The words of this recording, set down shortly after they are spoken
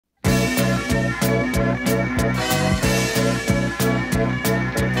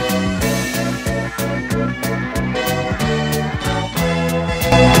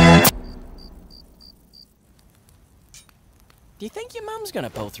Mum's gonna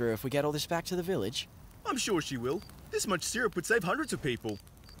pull through if we get all this back to the village? I'm sure she will. This much syrup would save hundreds of people.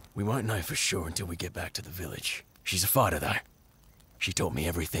 We won't know for sure until we get back to the village. She's a fighter, though. She taught me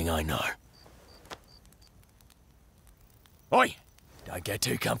everything I know. Oi! Don't get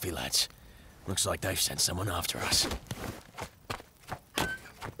too comfy, lads. Looks like they've sent someone after us.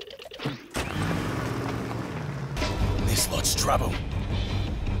 This lot's trouble.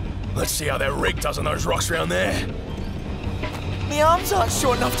 Let's see how that rig does on those rocks around there. My arms aren't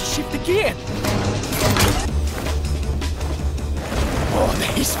short enough to shift the gear.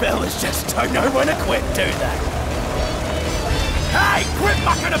 Oh, these fellas just don't know when to quit, do they? Hey, quit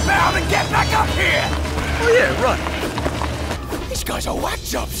mucking about and get back up here! Oh yeah, right. These guys are whack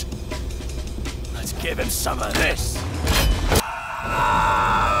jobs. Let's give him some of this.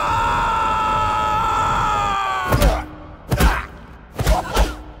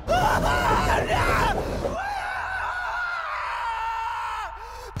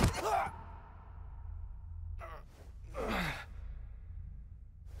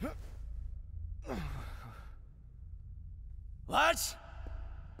 Lads?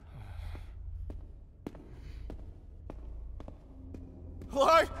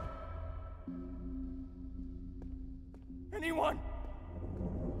 Hello? Anyone?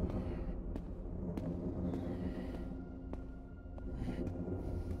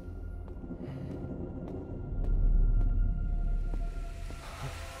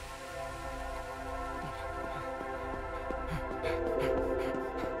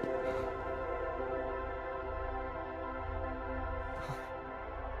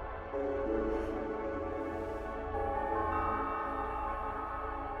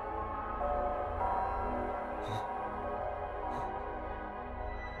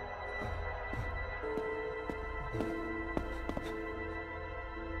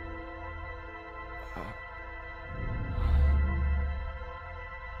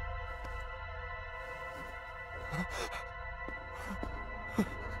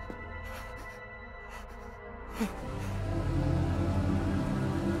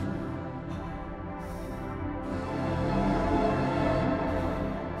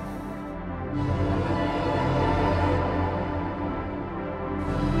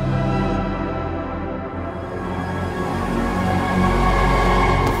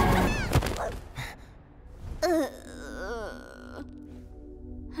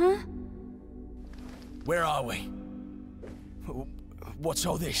 Where are we? What's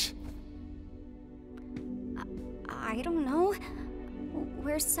all this? I don't know.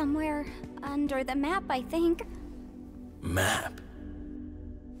 We're somewhere under the map, I think. Map?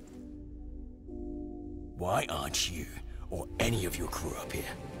 Why aren't you or any of your crew up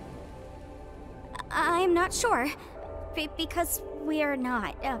here? I'm not sure. Because we're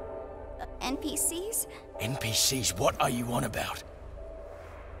not, NPCs? NPCs? What are you on about?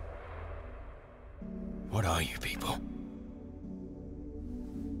 What are you people?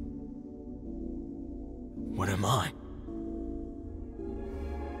 What am I?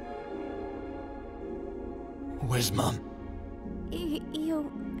 Where's Mum?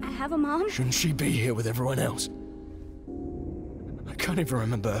 You have a mom? Shouldn't she be here with everyone else? I can't even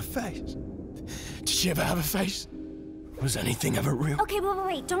remember her face. Did she ever have a face? Was anything ever real? Okay,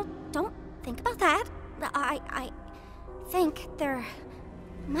 wait, don't think about that. I think there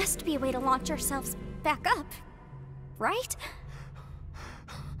must be a way to launch ourselves back up, right?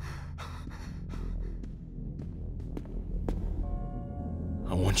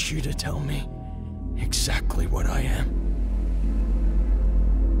 I want you to tell me exactly what I am.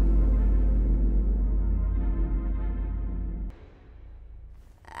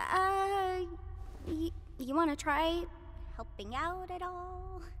 You want to try helping out at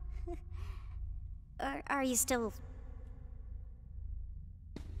all? Or are you still...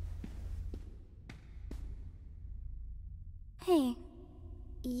 Hey,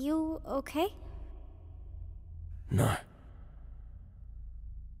 you okay? No.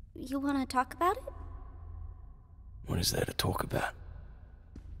 You want to talk about it? What is there to talk about?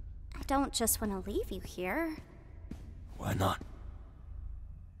 I don't just want to leave you here. Why not?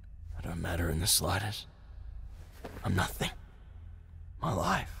 I don't matter in the slightest. I'm nothing. My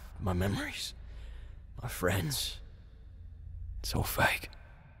life, my memories, my friends. It's all fake.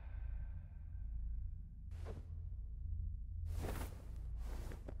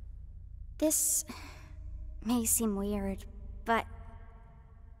 This may seem weird, but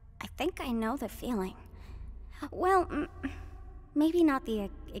I think I know the feeling. Well, maybe not the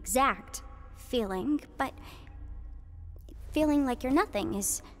exact feeling, but feeling like you're nothing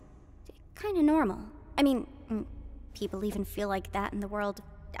is kind of normal. I mean, people even feel like that in the world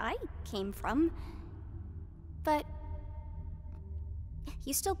I came from. But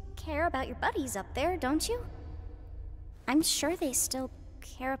You still care about your buddies up there, don't you? I'm sure they still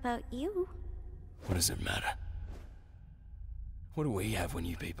care about you. What does it matter? What do we have when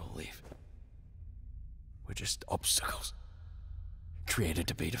you people leave? We're just obstacles. Created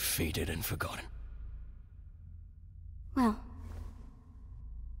to be defeated and forgotten. Well,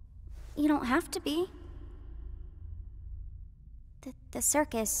 you don't have to be. The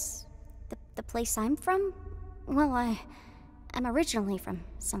circus, the place I'm from, well, I'm originally from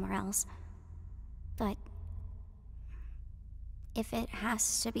somewhere else. But if it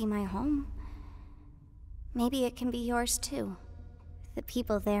has to be my home, maybe it can be yours too. The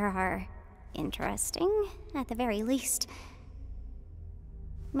people there are interesting, at the very least.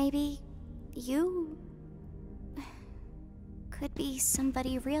 Maybe you could be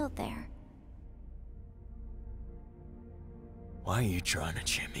somebody real there. Why are you trying to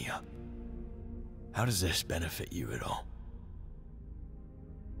cheer me up? How does this benefit you at all?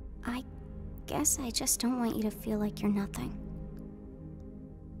 I guess I just don't want you to feel like you're nothing.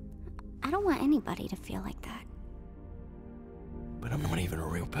 I don't want anybody to feel like that. But I'm not even a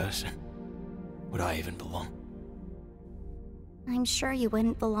real person. Would I even belong? I'm sure you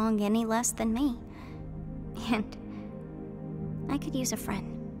wouldn't belong any less than me. And I could use a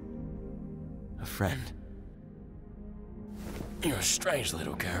friend. A friend? You're a strange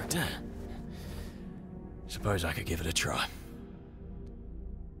little character. Suppose I could give it a try.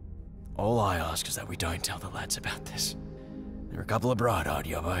 All I ask is that we don't tell the lads about this. They're a couple of bright-eyed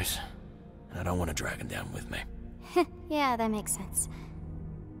yobbos, and I don't want to drag them down with me. Yeah, that makes sense.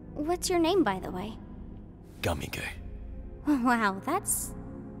 What's your name, by the way? Gummigo. Wow, that's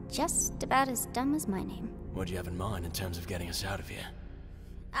just about as dumb as my name. What do you have in mind in terms of getting us out of here?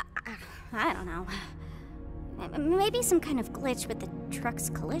 I don't know. Maybe some kind of glitch with the truck's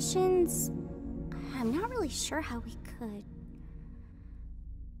collisions. I'm not really sure how we could.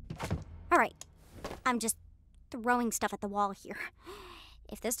 Alright, I'm just throwing stuff at the wall here.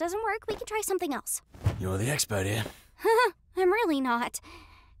 If this doesn't work, we can try something else. You're the expert here. I'm really not.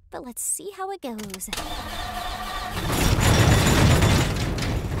 But let's see how it goes.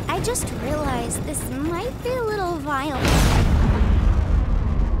 I just realized this might be a little violent.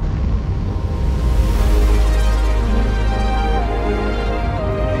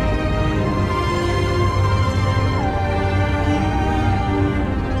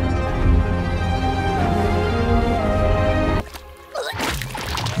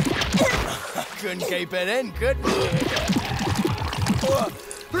 Couldn't keep it in, could we?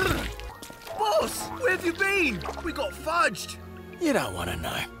 Boss, where have you been? We got fudged. You don't want to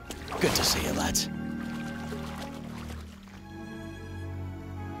know. Good to see you, lads.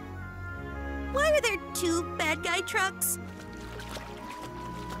 Why are there two bad guy trucks?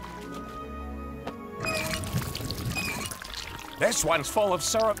 This one's full of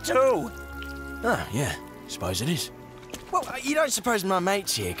syrup too. Oh, yeah. Suppose it is. Well, you don't suppose my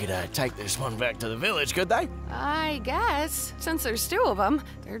mates here could take this one back to the village, could they? I guess. Since there's two of them,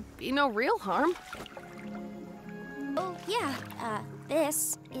 there'd be no real harm. Oh, yeah.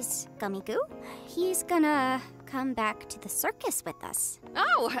 This is Gummigo. He's gonna come back to the circus with us.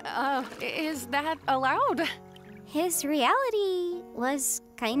 Oh, is that allowed? His reality was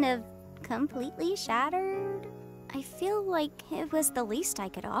kind of completely shattered. I feel like it was the least I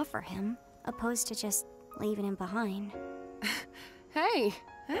could offer him, opposed to just leaving him behind. Hey,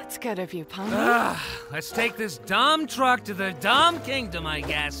 that's good of you, Pomni. Let's take this dumb truck to the dumb kingdom, I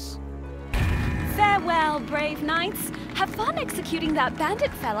guess. Farewell, brave knights. Have fun executing that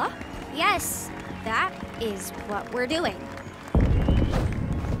bandit fella. Yes, that is what we're doing.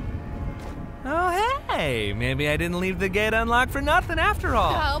 Oh, hey, maybe I didn't leave the gate unlocked for nothing after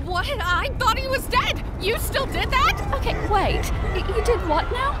all. What? I thought he was dead. You still did that? Okay, wait. You did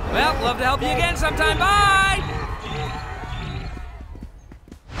what now? Well, love to help you again sometime. Bye!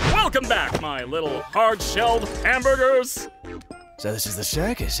 Welcome back, my little hard-shelled hamburgers. So this is the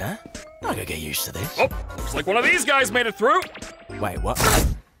circus, huh? I could get used to this. Oh, looks like one of these guys made it through. Wait, what?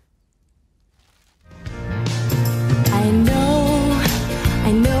 I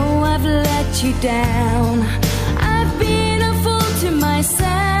know I've let you down. I've been a fool to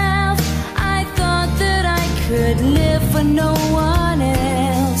myself. I thought that I could live for no one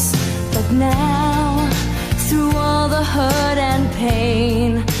else. But now, through all the hurt